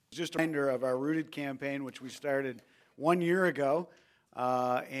Just a reminder of our Rooted campaign, which we started 1 year ago.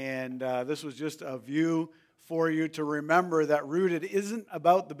 This was just a view for you to remember that Rooted isn't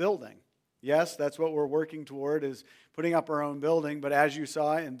about the building. Yes, that's what we're working toward, is putting up our own building. But as you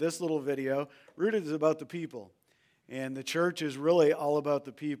saw in this little video, Rooted is about the people. And the church is really all about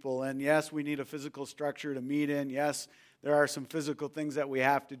the people. And yes, we need a physical structure to meet in. Yes, there are some physical things that we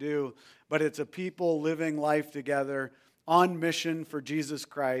have to do. But it's a people living life together on mission for Jesus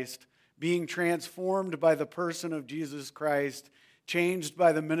Christ, being transformed by the person of Jesus Christ, changed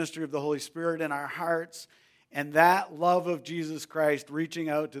by the ministry of the Holy Spirit in our hearts, and that love of Jesus Christ reaching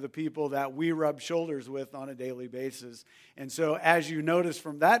out to the people that we rub shoulders with on a daily basis. And so as you notice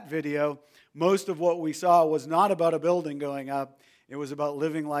from that video, most of what we saw was not about a building going up. It was about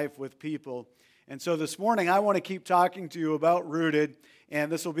living life with people. And so this morning, I want to keep talking to you about Rooted. And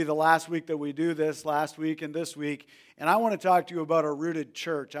this will be the last week that we do this, last week and this week. And I want to talk to you about a rooted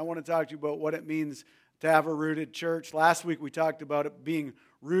church. I want to talk to you about what it means to have a rooted church. Last week we talked about it being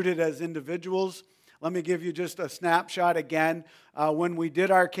rooted as individuals. Let me give you just a snapshot again. When we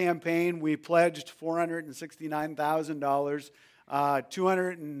did our campaign, we pledged $469,000.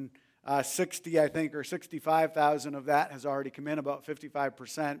 260, I think, or 65,000 of that has already come in, about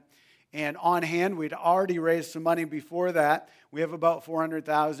 55%. And on hand, we'd already raised some money before that. We have about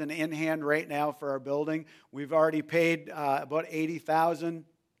 $400,000 in hand right now for our building. We've already paid about $80,000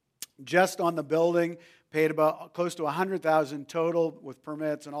 just on the building, paid about close to $100,000 total with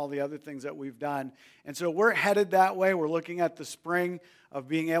permits and all the other things that we've done. And so we're headed that way. We're looking at the spring of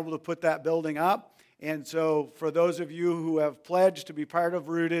being able to put that building up. And so for those of you who have pledged to be part of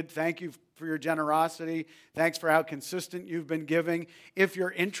Rooted, thank you for your generosity. Thanks for how consistent you've been giving. If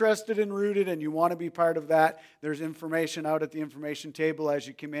you're interested in Rooted and you want to be part of that, there's information out at the information table as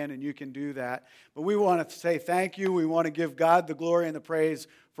you come in, and you can do that. But we want to say thank you. We want to give God the glory and the praise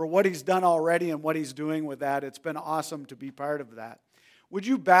for what He's done already and what He's doing with that. It's been awesome to be part of that. Would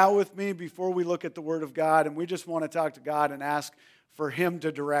you bow with me before we look at the Word of God? And we just want to talk to God and ask for Him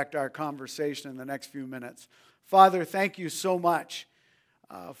to direct our conversation in the next few minutes. Father, thank you so much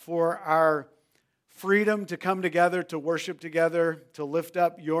for our freedom to come together, to worship together, to lift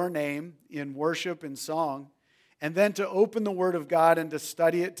up your name in worship and song, and then to open the Word of God and to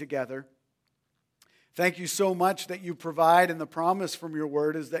study it together. Thank you so much that you provide, and the promise from your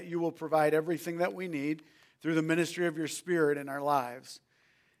Word is that you will provide everything that we need through the ministry of your Spirit in our lives.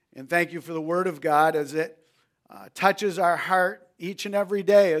 And thank you for the Word of God as it touches our heart each and every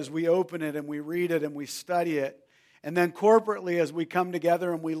day as we open it and we read it and we study it. And then corporately as we come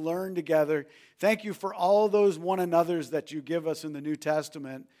together and we learn together. Thank you for all those one another's that you give us in the New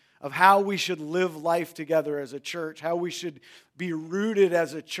Testament of how we should live life together as a church, how we should be rooted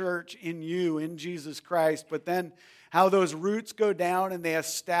as a church in you, in Jesus Christ, but then how those roots go down and they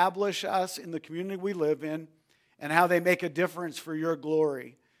establish us in the community we live in, and how they make a difference for your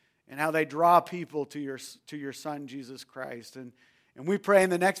glory, and how they draw people to your Son, Jesus Christ. And we pray in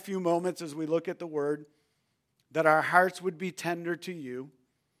the next few moments as we look at the Word that our hearts would be tender to you,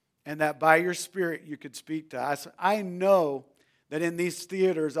 and that by your Spirit you could speak to us. I know that in these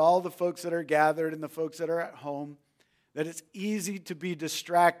theaters, all the folks that are gathered and the folks that are at home, that it's easy to be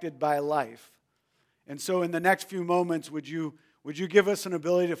distracted by life. And so in the next few moments, would you give us an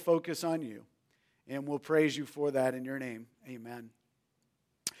ability to focus on you? And we'll praise you for that in your name. Amen.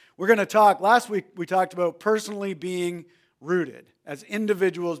 We're going to talk, last week we talked about personally being rooted, as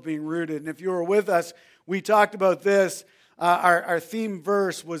individuals being rooted. And if you were with us, we talked about this. Our theme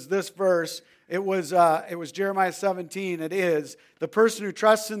verse was this verse. It was Jeremiah 17. It is, the person who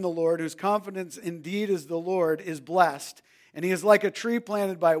trusts in the Lord, whose confidence indeed is the Lord, is blessed. And he is like a tree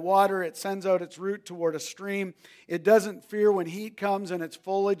planted by water. It sends out its root toward a stream. It doesn't fear when heat comes, and its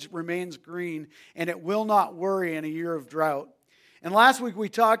foliage remains green. And it will not worry in a year of drought. And last week we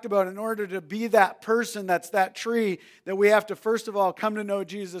talked about, in order to be that person that's that tree, that we have to first of all come to know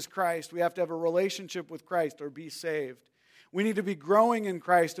Jesus Christ. We have to have a relationship with Christ or be saved. We need to be growing in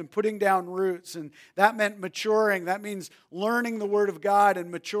Christ and putting down roots. And that meant maturing. That means learning the Word of God and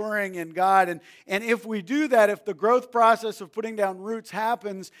maturing in God. And if we do that, if the growth process of putting down roots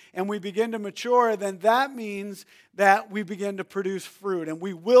happens and we begin to mature, then that means that we begin to produce fruit. And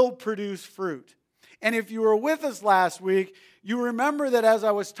we will produce fruit. And if you were with us last week, you remember that as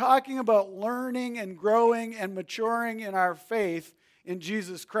I was talking about learning and growing and maturing in our faith in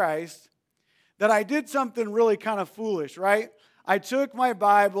Jesus Christ, that I did something really kind of foolish, right? I took my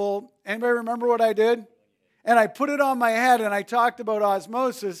Bible, anybody remember what I did? And I put it on my head and I talked about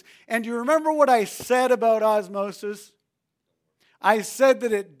osmosis. And do you remember what I said about osmosis? I said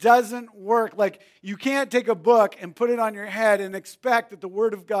that it doesn't work. Like, you can't take a book and put it on your head and expect that the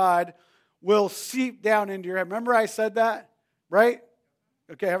Word of God will seep down into your head. Remember I said that? Right?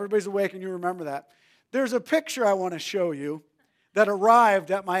 Okay, everybody's awake and you remember that. There's a picture I want to show you that arrived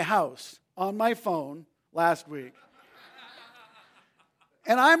at my house on my phone last week.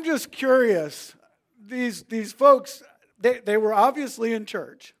 And I'm just curious. These folks, they were obviously in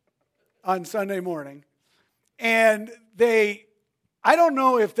church on Sunday morning. And I don't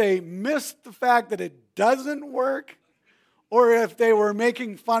know if they missed the fact that it doesn't work or if they were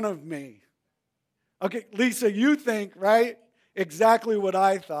making fun of me. Okay, Lisa, you think, right? Exactly what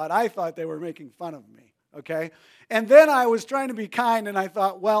I thought. I thought they were making fun of me, okay? And then I was trying to be kind and I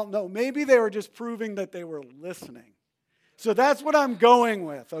thought, well, no, maybe they were just proving that they were listening. So that's what I'm going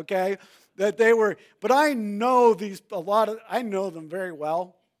with, okay? That they were, but I know I know them very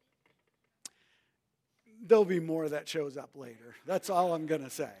well. There'll be more that shows up later. That's all I'm going to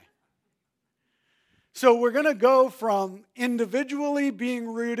say. So we're going to go from individually being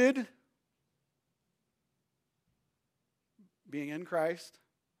rooted, being in Christ,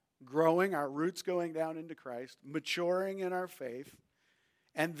 growing, our roots going down into Christ, maturing in our faith,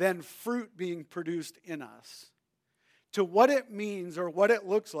 and then fruit being produced in us, to what it means or what it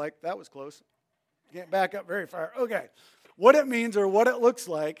looks like. That was close. Can't back up very far. Okay. What it means or what it looks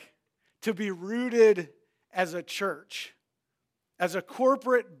like to be rooted as a church, as a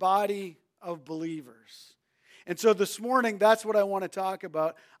corporate body of believers. And so this morning, that's what I want to talk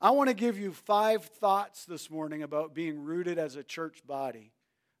about. I want to give you 5 thoughts this morning about being rooted as a church body.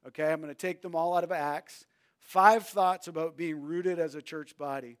 Okay, I'm going to take them all out of Acts. 5 thoughts about being rooted as a church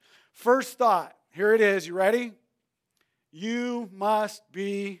body. First thought, here it is. You ready? You must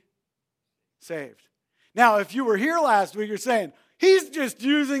be saved. Now, if you were here last week, you're saying, he's just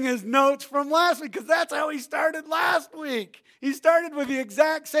using his notes from last week because that's how he started last week. He started with the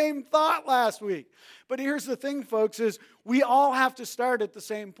exact same thought last week. But here's the thing, folks, is we all have to start at the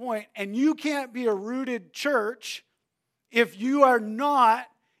same point. And you can't be a rooted church if you are not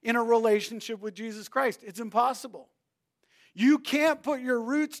in a relationship with Jesus Christ. It's impossible. You can't put your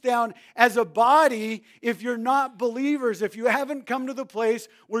roots down as a body if you're not believers, if you haven't come to the place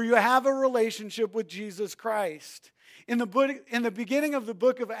where you have a relationship with Jesus Christ. In the beginning of the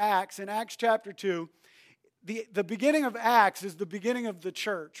book of Acts, in Acts chapter 2, the beginning of Acts is the beginning of the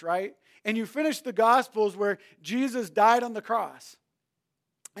church, right? And you finish the Gospels where Jesus died on the cross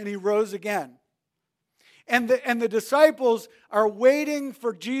and he rose again. And the disciples are waiting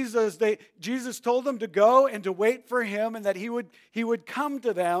for Jesus. Jesus told them to go and to wait for him and that he would come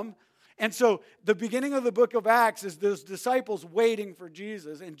to them. And so the beginning of the book of Acts is those disciples waiting for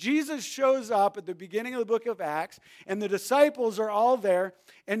Jesus. And Jesus shows up at the beginning of the book of Acts, and the disciples are all there,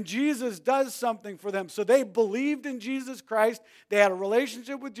 and Jesus does something for them. So they believed in Jesus Christ. They had a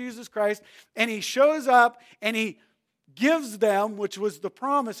relationship with Jesus Christ, and he shows up, and he gives them, which was the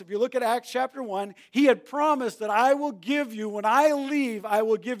promise. If you look at Acts chapter 1, he had promised that I will give you, when I leave, I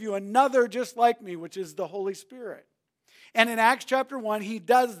will give you another just like me, which is the Holy Spirit. And in Acts chapter 1, he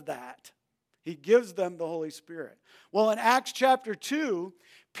does that. He gives them the Holy Spirit. Well, in Acts chapter 2,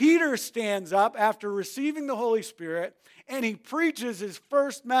 Peter stands up after receiving the Holy Spirit, and he preaches his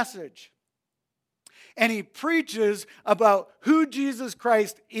first message. And he preaches about who Jesus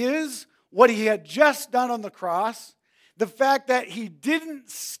Christ is, what he had just done on the cross, the fact that he didn't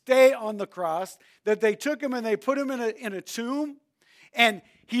stay on the cross, that they took him and they put him in a tomb, and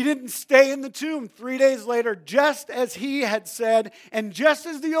he didn't stay in the tomb 3 days later, just as he had said, and just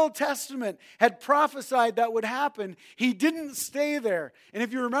as the Old Testament had prophesied that would happen. He didn't stay there. And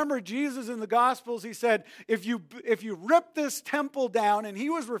if you remember Jesus in the Gospels, he said, if you rip this temple down, and he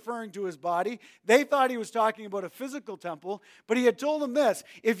was referring to his body, they thought he was talking about a physical temple, but he had told them this,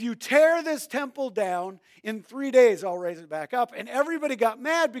 if you tear this temple down, in 3 days I'll raise it back up. And everybody got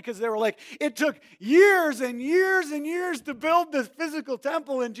mad because they were like, it took years and years and years to build this physical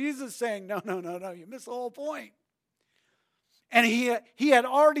temple. And Jesus saying, no, you miss the whole point. And he had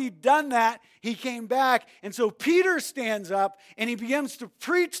already done that. He came back. And so Peter stands up and he begins to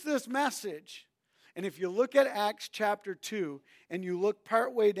preach this message. And if you look at Acts chapter 2 and you look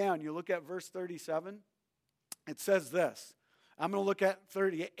partway down, you look at verse 37, it says this. I'm going to look at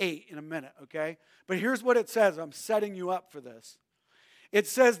 38 in a minute, okay? But here's what it says. I'm setting you up for this. It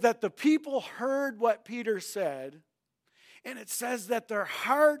says that the people heard what Peter said, and it says that their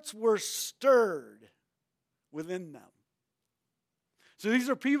hearts were stirred within them. So these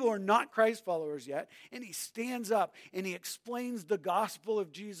are people who are not Christ followers yet. And he stands up and he explains the gospel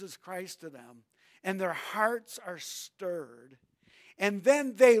of Jesus Christ to them. And their hearts are stirred. And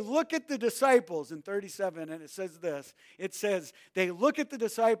then they look at the disciples in 37, and it says this. It says, they look at the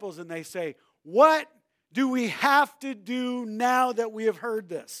disciples and they say, what do we have to do now that we have heard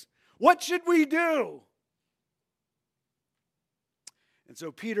this? What should we do? And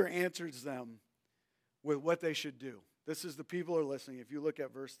so Peter answers them with what they should do. This is the people who are listening. If you look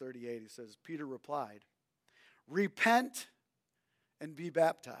at verse 38, he says, Peter replied, repent and be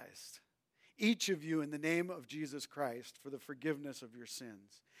baptized, each of you in the name of Jesus Christ, for the forgiveness of your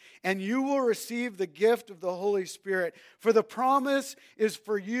sins. And you will receive the gift of the Holy Spirit, for the promise is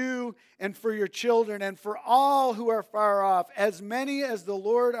for you and for your children and for all who are far off, as many as the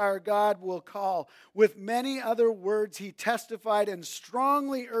Lord our God will call. With many other words he testified and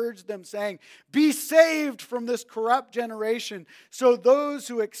strongly urged them, saying, be saved from this corrupt generation. So those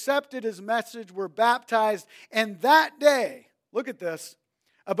who accepted his message were baptized, and that day, look at this,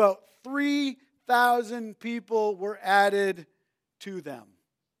 about 3,000 people were added to them.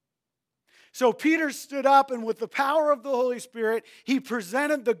 So Peter stood up, and with the power of the Holy Spirit, he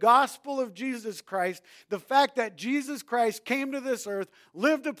presented the gospel of Jesus Christ, the fact that Jesus Christ came to this earth,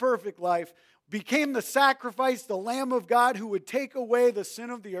 lived a perfect life, became the sacrifice, the Lamb of God who would take away the sin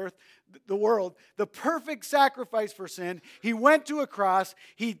of the earth, the world, the perfect sacrifice for sin. He went to a cross,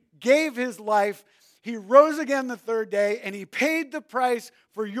 he gave his life, he rose again the third day, and he paid the price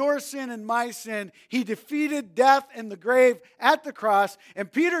for your sin and my sin. He defeated death and the grave at the cross.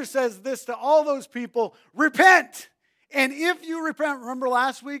 And Peter says this to all those people, repent. And if you repent, remember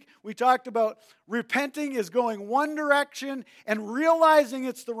last week we talked about repenting is going one direction and realizing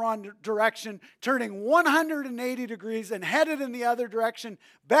it's the wrong direction, turning 180 degrees and headed in the other direction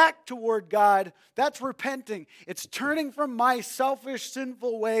back toward God. That's repenting. It's turning from my selfish,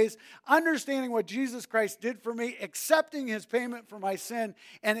 sinful ways, understanding what Jesus Christ did for me, accepting his payment for my sin,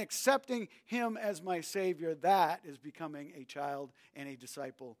 and accepting him as my Savior. That is becoming a child and a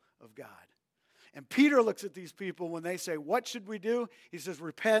disciple of God. And Peter looks at these people when they say, what should we do? He says,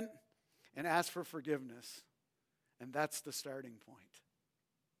 repent and ask for forgiveness. And that's the starting point.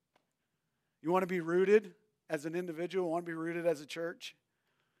 You want to be rooted as an individual, want to be rooted as a church?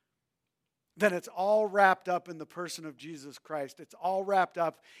 Then it's all wrapped up in the person of Jesus Christ. It's all wrapped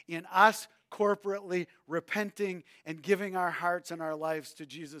up in us corporately repenting and giving our hearts and our lives to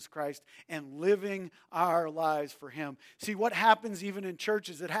Jesus Christ and living our lives for him. See, what happens even in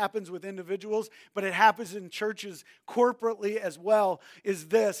churches, it happens with individuals, but it happens in churches corporately as well, is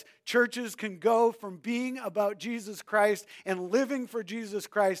this. Churches can go from being about Jesus Christ and living for Jesus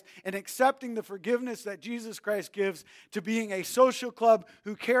Christ and accepting the forgiveness that Jesus Christ gives to being a social club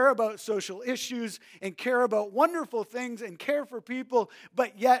who care about social issues and care about wonderful things and care for people,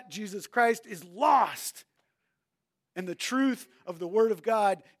 but yet Jesus Christ is lost. And the truth of the Word of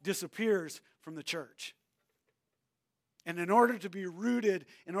God disappears from the church. And in order to be rooted,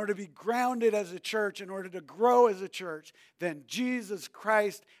 in order to be grounded as a church, in order to grow as a church, then Jesus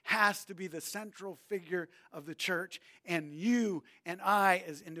Christ has to be the central figure of the church. And you and I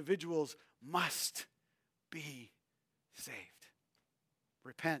as individuals must be saved.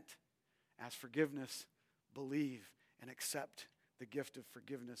 Repent, ask forgiveness, believe, and accept the gift of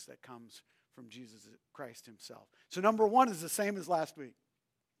forgiveness that comes from Jesus Christ himself. So number one is the same as last week.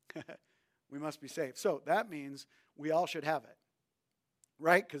 We must be saved. So that means we all should have it,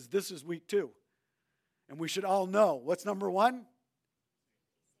 right? Because this is week 2. And we should all know, what's number one?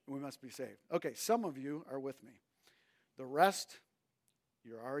 We must be saved. Okay, some of you are with me. The rest,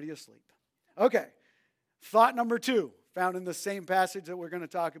 you're already asleep. Okay, thought number 2, found in the same passage that we're going to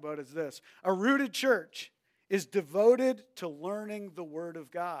talk about, is this. A rooted church is devoted to learning the Word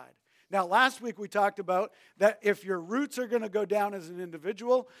of God. Now, last week we talked about that if your roots are going to go down as an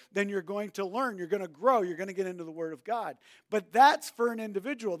individual, then you're going to learn, you're going to grow, you're going to get into the Word of God. But that's for an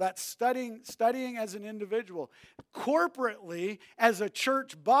individual. That's studying as an individual. Corporately, as a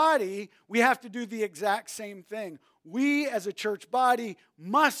church body, we have to do the exact same thing. We, as a church body,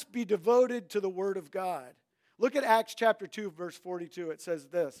 must be devoted to the Word of God. Look at Acts chapter 2, verse 42. It says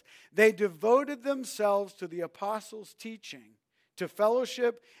this. They devoted themselves to the apostles' teaching, to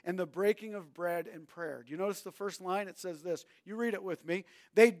fellowship and the breaking of bread and prayer. Do you notice the first line? It says this. You read it with me.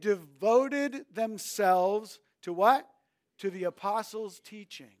 They devoted themselves to what? To the apostles'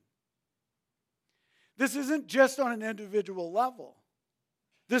 teaching. This isn't just on an individual level.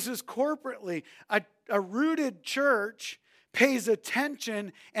 This is corporately. A rooted church pays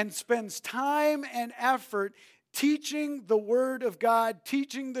attention and spends time and effort teaching the Word of God,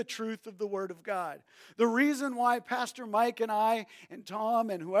 teaching the truth of the Word of God. The reason why Pastor Mike and I and Tom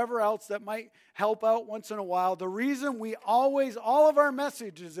and whoever else that might help out once in a while, the reason we always, all of our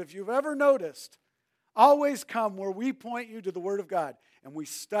messages, if you've ever noticed, Always come where we point you to the Word of God and we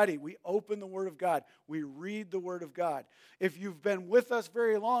study, we open the Word of God, we read the Word of God. If you've been with us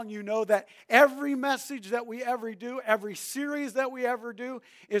very long, you know that every message that we ever do, every series that we ever do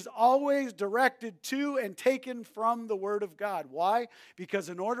is always directed to and taken from the Word of God. Why? Because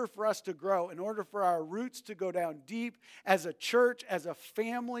in order for us to grow, in order for our roots to go down deep as a church, as a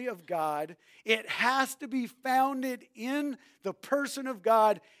family of God, it has to be founded in the person of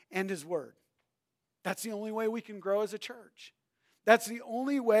God and His Word. That's the only way we can grow as a church. That's the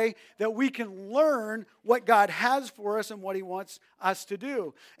only way that we can learn what God has for us and what He wants us to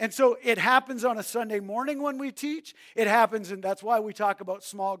do. And so it happens on a Sunday morning when we teach. It happens, and that's why we talk about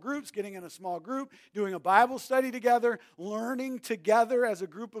small groups, getting in a small group, doing a Bible study together, learning together as a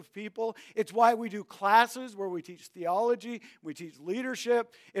group of people. It's why we do classes where we teach theology, we teach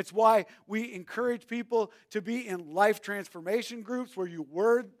leadership. It's why we encourage people to be in life transformation groups where you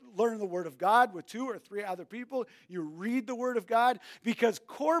learn the Word of God with 2 or 3 other people. You read the Word of God because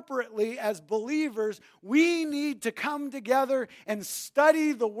corporately as believers, we need to come together and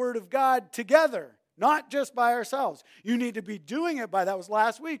study the Word of God together, not just by ourselves. You need to be doing it that was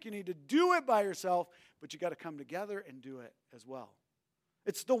last week. You need to do it by yourself, but you got to come together and do it as well.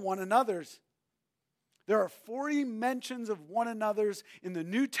 It's the one another's. There are 40 mentions of one another's in the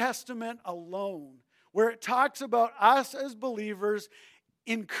New Testament alone, where it talks about us as believers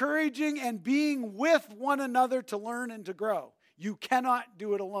encouraging and being with one another to learn and to grow. You cannot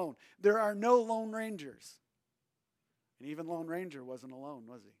do it alone. There are no Lone Rangers. And even Lone Ranger wasn't alone,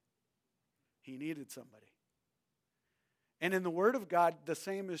 was he? He needed somebody. And in the Word of God, the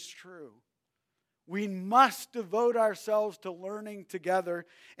same is true. We must devote ourselves to learning together.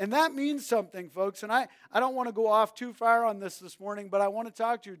 And that means something, folks. And I don't want to go off too far on this morning, but I want to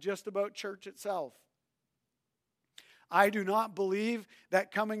talk to you just about church itself. I do not believe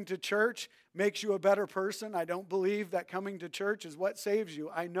that coming to church makes you a better person. I don't believe that coming to church is what saves you.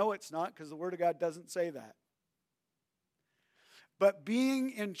 I know it's not because the Word of God doesn't say that. But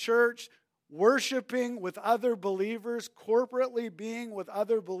being in church, worshiping with other believers, corporately being with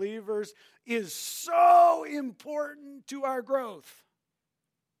other believers is so important to our growth.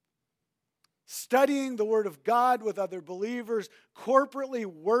 Studying the Word of God with other believers, corporately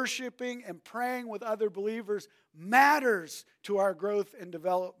worshiping and praying with other believers matters to our growth and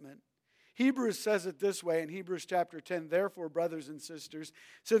development. Hebrews says it this way in Hebrews chapter 10, "Therefore, brothers and sisters,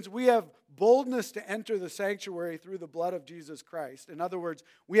 since we have boldness to enter the sanctuary through the blood of Jesus Christ," in other words,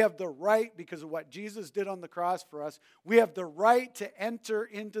 we have the right, because of what Jesus did on the cross for us, we have the right to enter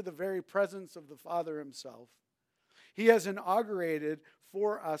into the very presence of the Father Himself. He has inaugurated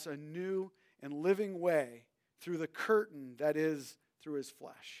for us a new and living way through the curtain that is through His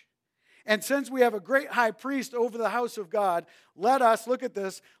flesh. And since we have a great high priest over the house of God, let us, look at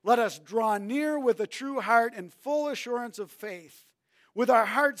this, let us draw near with a true heart and full assurance of faith, with our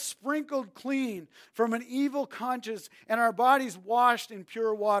hearts sprinkled clean from an evil conscience and our bodies washed in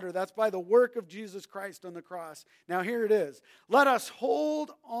pure water. That's by the work of Jesus Christ on the cross. Now here it is. Let us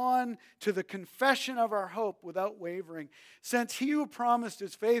hold on to the confession of our hope without wavering, since He who promised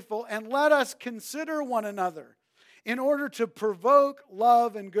is faithful, and let us consider one another in order to provoke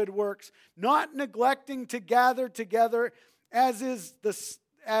love and good works, not neglecting to gather together as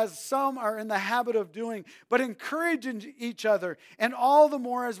some are in the habit of doing, but encouraging each other, and all the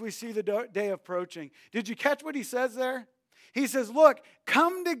more as we see the day approaching. Did you catch what he says there? He says, look,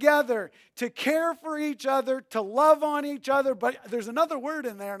 come together to care for each other, to love on each other, but there's another word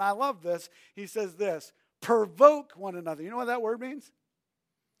in there, and I love this. He says this, provoke one another. You know what that word means?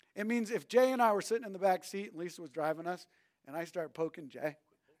 It means if Jay and I were sitting in the back seat and Lisa was driving us, and I start poking Jay,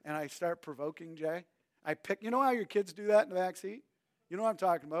 and I start provoking Jay, you know how your kids do that in the back seat? You know what I'm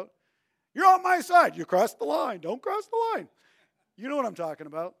talking about? You're on my side. You crossed the line. Don't cross the line. You know what I'm talking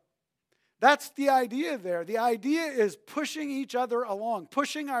about. That's the idea there. The idea is pushing each other along,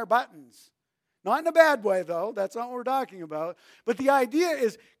 pushing our buttons. Not in a bad way, though. That's not what we're talking about. But the idea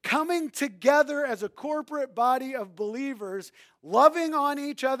is coming together as a corporate body of believers, loving on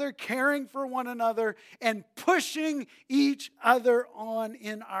each other, caring for one another, and pushing each other on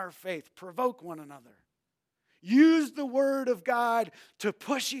in our faith. Provoke one another. Use the Word of God to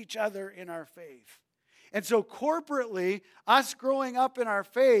push each other in our faith. And so corporately, us growing up in our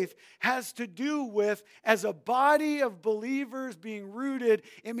faith has to do with, as a body of believers being rooted,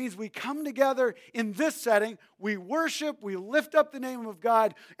 it means we come together in this setting, we worship, we lift up the name of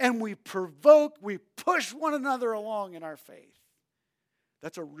God, and we provoke, we push one another along in our faith.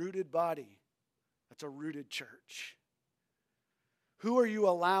 That's a rooted body. That's a rooted church. Who are you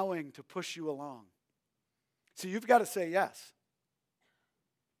allowing to push you along? So you've got to say yes.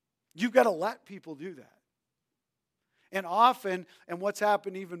 You've got to let people do that. And often, and what's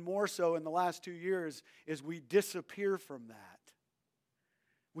happened even more so in the last 2 years, is we disappear from that.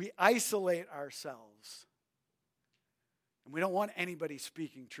 We isolate ourselves. And we don't want anybody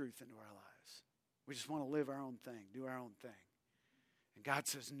speaking truth into our lives. We just want to live our own thing, do our own thing. And God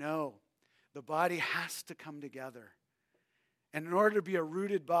says, no, the body has to come together. And in order to be a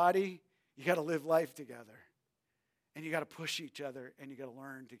rooted body, you got to live life together. And you got to push each other, and you got to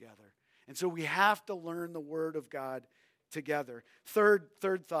learn together. And so we have to learn the Word of God together. Third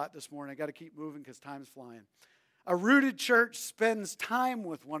thought this morning. I got to keep moving because time's flying. A rooted church spends time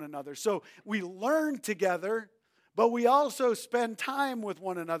with one another. So we learn together, but we also spend time with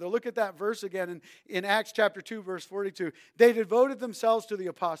one another. Look at that verse again in Acts chapter 2, verse 42. They devoted themselves to the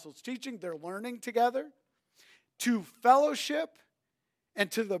apostles' teaching. They're learning together, to fellowship,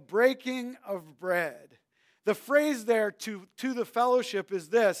 and to the breaking of bread. The phrase there, to the fellowship, is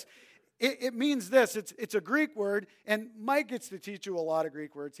this. It means this. It's a Greek word, and Mike gets to teach you a lot of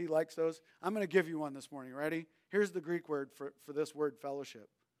Greek words. He likes those. I'm going to give you one this morning. Ready? Here's the Greek word for this word, fellowship.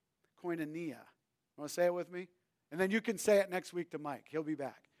 Koinonia. Want to say it with me? And then you can say it next week to Mike. He'll be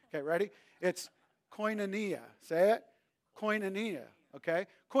back. Okay, ready? It's koinonia. Say it. Koinonia. Okay?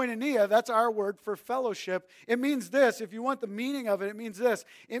 Koinonia, that's our word for fellowship. It means this. If you want the meaning of it, it means this.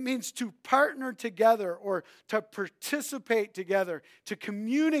 It means to partner together or to participate together, to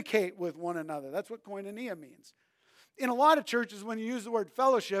communicate with one another. That's what koinonia means. In a lot of churches, when you use the word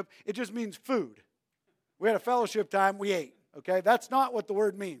fellowship, it just means food. We had a fellowship time, we ate. Okay? That's not what the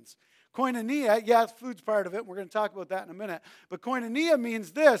word means. Koinonia, yes, food's part of it. We're going to talk about that in a minute. But koinonia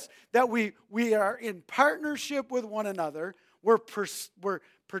means this, that we are in partnership with one another. We're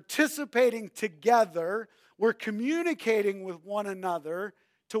participating together. We're communicating with one another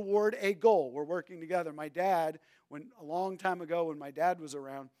toward a goal. We're working together. My dad, a long time ago when my dad was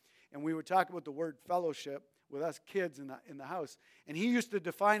around, and we would talk about the word fellowship with us kids in the house, and he used to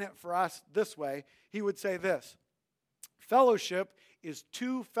define it for us this way. He would say this: fellowship is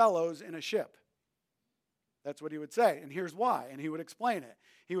two fellows in a ship. That's what he would say, and here's why. And he would explain it.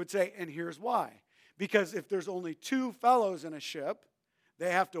 He would say, and here's why. Because if there's only two fellows in a ship,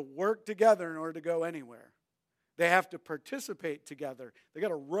 they have to work together in order to go anywhere. They have to participate together. They got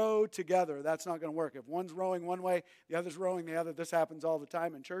to row together. That's not going to work. If one's rowing one way, the other's rowing the other. This happens all the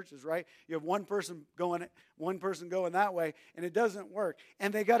time in churches, right? You have one person going that way, and it doesn't work.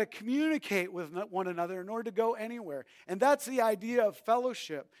 And they got to communicate with one another in order to go anywhere. And that's the idea of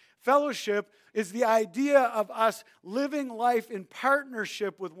fellowship. Fellowship is the idea of us living life in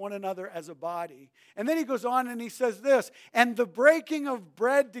partnership with one another as a body. And then he goes on and he says this, and the breaking of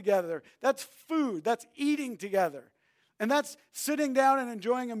bread together. That's food. That's eating together. And that's sitting down and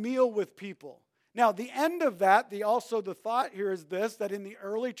enjoying a meal with people. Now, the end of that, the thought here is this, that in the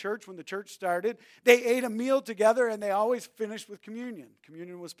early church, when the church started, they ate a meal together and they always finished with communion.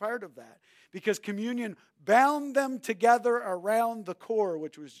 Communion was part of that because communion bound them together around the core,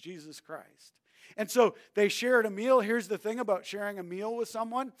 which was Jesus Christ. And so they shared a meal. Here's the thing about sharing a meal with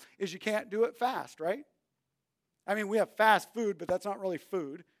someone is you can't do it fast, right? I mean, we have fast food, but that's not really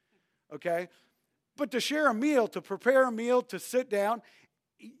food, okay? But to share a meal, to prepare a meal, to sit down,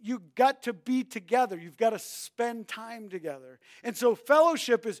 you've got to be together. You've got to spend time together. And so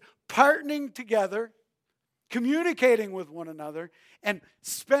fellowship is partnering together, communicating with one another, and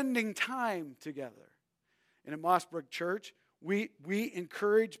spending time together. And at Mossbrook Church, we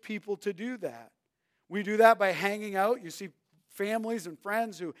encourage people to do that. We do that by hanging out. You see families and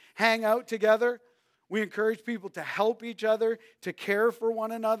friends who hang out together. We encourage people to help each other, to care for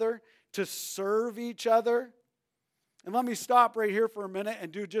one another, to serve each other. And let me stop right here for a minute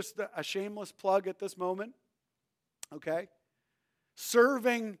and do just a shameless plug at this moment. Okay?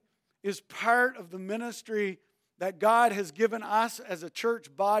 Serving is part of the ministry that God has given us as a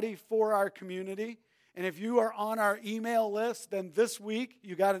church body for our community. And if you are on our email list, then this week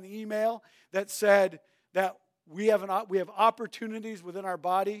you got an email that said that we have opportunities within our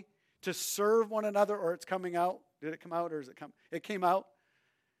body to serve one another, or it's coming out. Did it come out or is it come? It came out.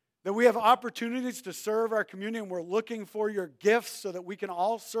 That we have opportunities to serve our community, and we're looking for your gifts so that we can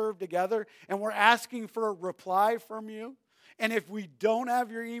all serve together. And we're asking for a reply from you. And if we don't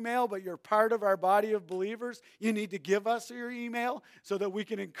have your email, but you're part of our body of believers, you need to give us your email so that we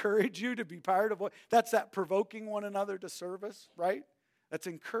can encourage you to be part of what. That's that provoking one another to service, right? That's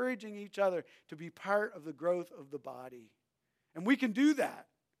encouraging each other to be part of the growth of the body. And we can do that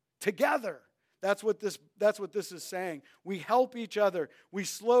together. That's what this is saying. We help each other. We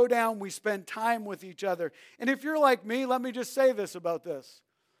slow down. We spend time with each other. And if you're like me, let me just say this about this.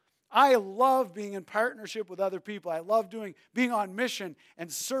 I love being in partnership with other people. I love being on mission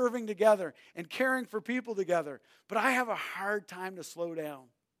and serving together and caring for people together. But I have a hard time to slow down.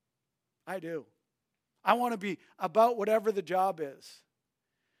 I do. I want to be about whatever the job is.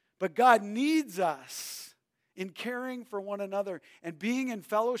 But God needs us in caring for one another and being in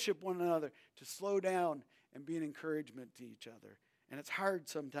fellowship with one another to slow down and be an encouragement to each other. And it's hard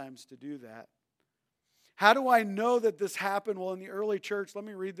sometimes to do that. How do I know that this happened? Well, in the early church, let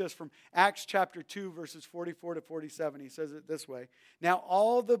me read this from Acts chapter 2, verses 44 to 47. He says it this way. Now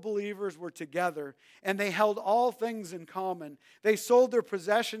all the believers were together, and they held all things in common. They sold their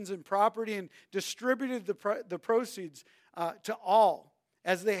possessions and property and distributed the proceeds to all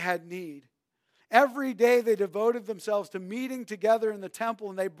as they had need. Every day they devoted themselves to meeting together in the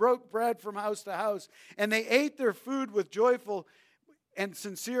temple, and they broke bread from house to house, and they ate their food with joyful and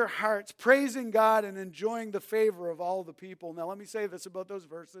sincere hearts, praising God and enjoying the favor of all the people. Now let me say this about those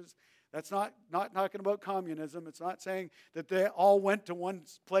verses. That's not talking about communism. It's not saying that they all went to one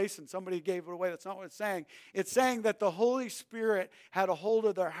place and somebody gave it away. That's not what it's saying. It's saying that the Holy Spirit had a hold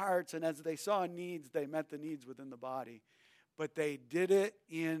of their hearts, and as they saw needs, they met the needs within the body. But they did it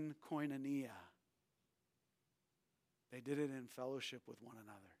in koinonia. They did it in fellowship with one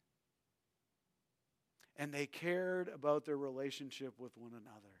another. And they cared about their relationship with one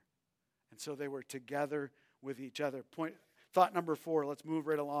another. And so they were together with each other. Thought number 4, let's move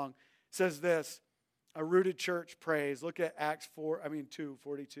right along. Says this, a rooted church prays. Look at Acts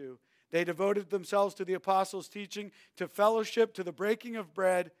 2:42. They devoted themselves to the apostles' teaching, to fellowship, to the breaking of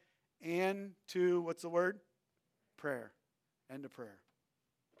bread, and to, what's the word? Prayer. And to prayer.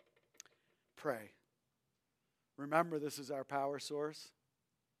 Pray. Remember, this is our power source.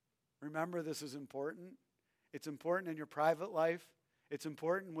 Remember, this is important. It's important in your private life. It's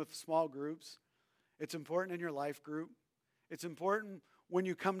important with small groups. It's important in your life group. It's important when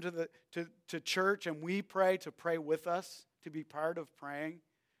you come to church and we pray, to pray with us, to be part of praying,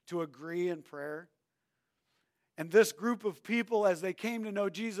 to agree in prayer. And this group of people, as they came to know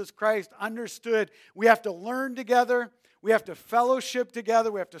Jesus Christ, understood we have to learn together, we have to fellowship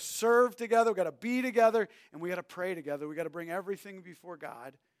together, we have to serve together, we've got to be together, and we got to pray together. We've got to bring everything before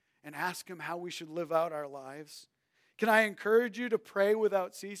God and ask Him how we should live out our lives. Can I encourage you to pray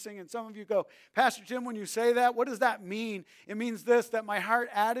without ceasing? And some of you go, Pastor Tim, when you say that, what does that mean? It means this, that my heart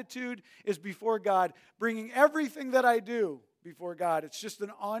attitude is before God, bringing everything that I do before God. It's just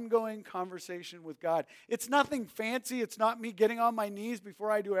an ongoing conversation with God. It's nothing fancy. It's not me getting on my knees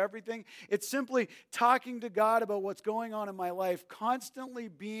before I do everything. It's simply talking to God about what's going on in my life, constantly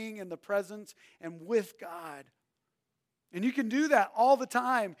being in the presence and with God. And you can do that all the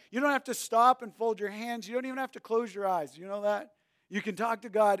time. You don't have to stop and fold your hands. You don't even have to close your eyes. You know that? You can talk to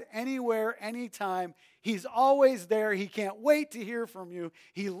God anywhere, anytime. He's always there. He can't wait to hear from you.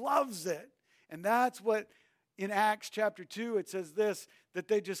 He loves it. And that's what in Acts chapter 2, it says this, that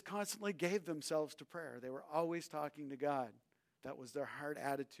they just constantly gave themselves to prayer. They were always talking to God. That was their heart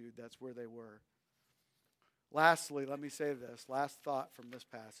attitude. That's where they were. Lastly, let me say this. Last thought from this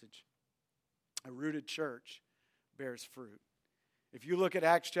passage. A rooted church bears fruit. If you look at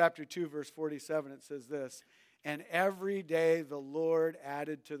Acts chapter 2, verse 47, it says this, and every day the Lord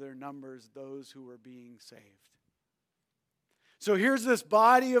added to their numbers those who were being saved. So here's this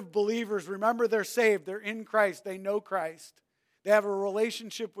body of believers. Remember, they're saved. They're in Christ. They know Christ. They have a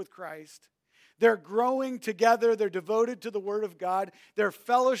relationship with Christ. They're growing together. They're devoted to the Word of God. They're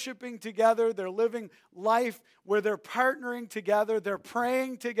fellowshipping together. They're living life where they're partnering together. They're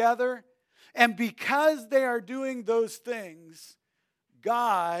praying together. And because they are doing those things,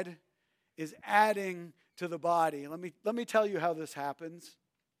 God is adding to the body. Let me tell you how this happens.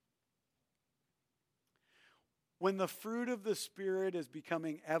 When the fruit of the Spirit is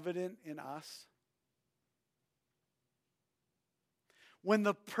becoming evident in us, when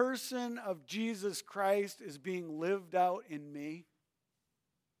the person of Jesus Christ is being lived out in me,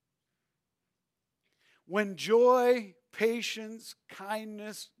 when joy, patience,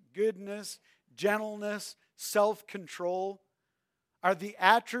 kindness, goodness, gentleness, self-control are the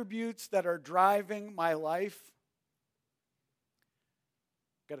attributes that are driving my life,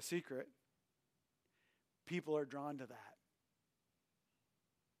 got a secret. People are drawn to that.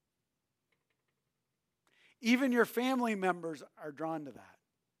 Even your family members are drawn to that.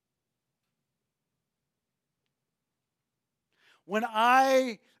 When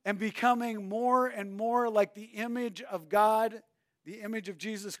I am becoming more and more like the image of God, the image of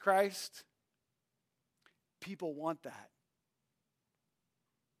Jesus Christ, people want that.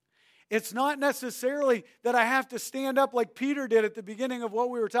 It's not necessarily that I have to stand up like Peter did at the beginning of what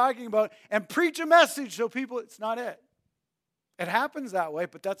we were talking about and preach a message so people, it's not it. It happens that way,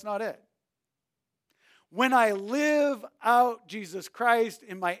 but that's not it. When I live out Jesus Christ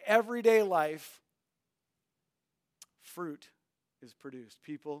in my everyday life, fruit is produced.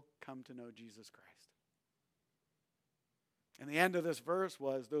 People come to know Jesus Christ. And the end of this verse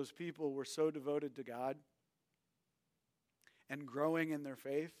was those people were so devoted to God and growing in their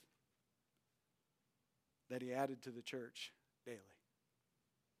faith that he added to the church daily.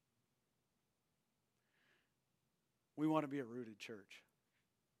 We want to be a rooted church.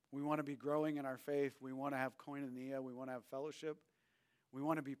 We want to be growing in our faith. We want to have koinonia. We want to have fellowship. We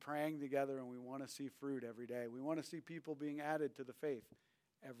want to be praying together, and we want to see fruit every day. We want to see people being added to the faith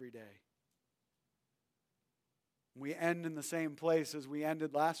every day. We end in the same place as we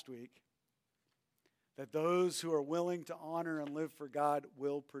ended last week, that those who are willing to honor and live for God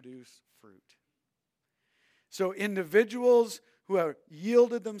will produce fruit. So individuals who have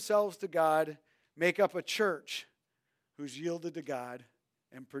yielded themselves to God make up a church who's yielded to God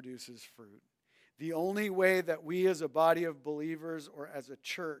and produces fruit. The only way that we as a body of believers or as a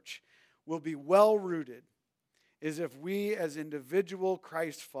church will be well rooted is if we as individual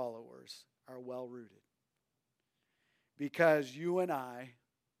Christ followers are well rooted. Because you and I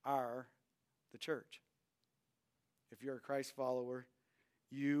are the church. If you're a Christ follower,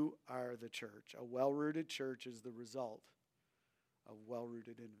 you are the church. A well-rooted church is the result of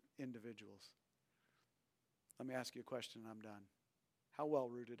well-rooted individuals. Let me ask you a question and I'm done. How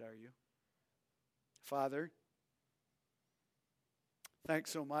well-rooted are you? Father,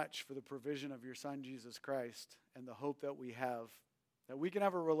 thanks so much for the provision of your Son, Jesus Christ, and the hope that we have, that we can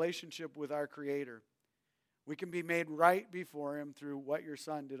have a relationship with our Creator. We can be made right before him through what your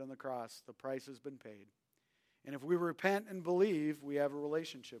Son did on the cross. The price has been paid. And if we repent and believe, we have a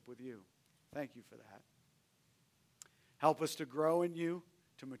relationship with you. Thank you for that. Help us to grow in you,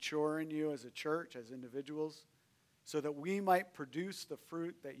 to mature in you as a church, as individuals, so that we might produce the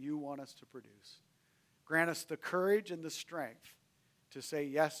fruit that you want us to produce. Grant us the courage and the strength to say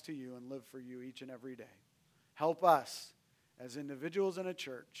yes to you and live for you each and every day. Help us as individuals in a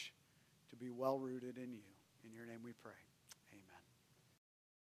church to be well rooted in you. In your name we pray.